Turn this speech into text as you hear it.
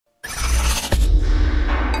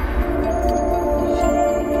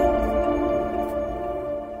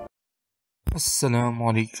Assalamu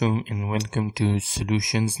alaikum and welcome to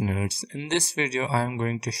Solutions Nerds. In this video I am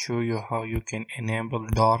going to show you how you can enable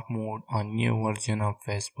dark mode on new version of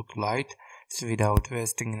Facebook Lite. So without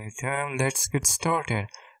wasting any time, let's get started.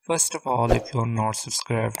 First of all, if you are not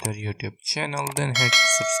subscribed to our YouTube channel, then hit the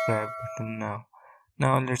subscribe button now.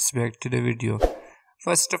 Now let's back to the video.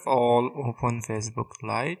 First of all, open Facebook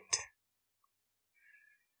Lite.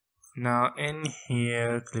 Now in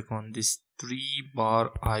here, click on this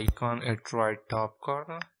 3-bar icon at right top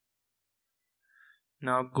corner.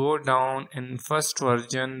 Now go down. In first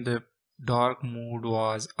version the dark mode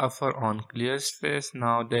was upper on clear space.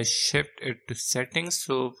 Now they shift it to settings,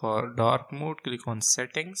 so for dark mode click on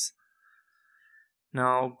settings.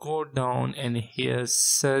 Now go down and here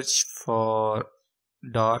search for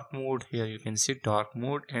dark mode. Here you can see dark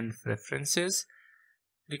mode and preferences.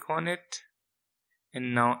 Click on it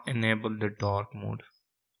and now enable the dark mode.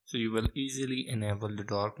 So you will easily enable the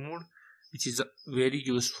dark mode, which is very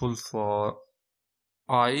useful for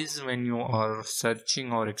eyes when you are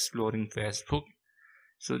searching or exploring Facebook.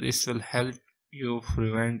 So this will help you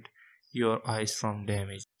prevent your eyes from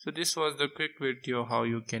damage. So this was the quick video how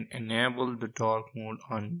you can enable the dark mode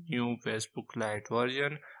on new Facebook Lite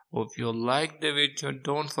version. Hope you like the video.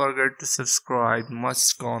 Don't forget to subscribe.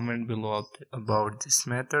 Must comment below about this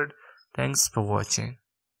method. Thanks for watching.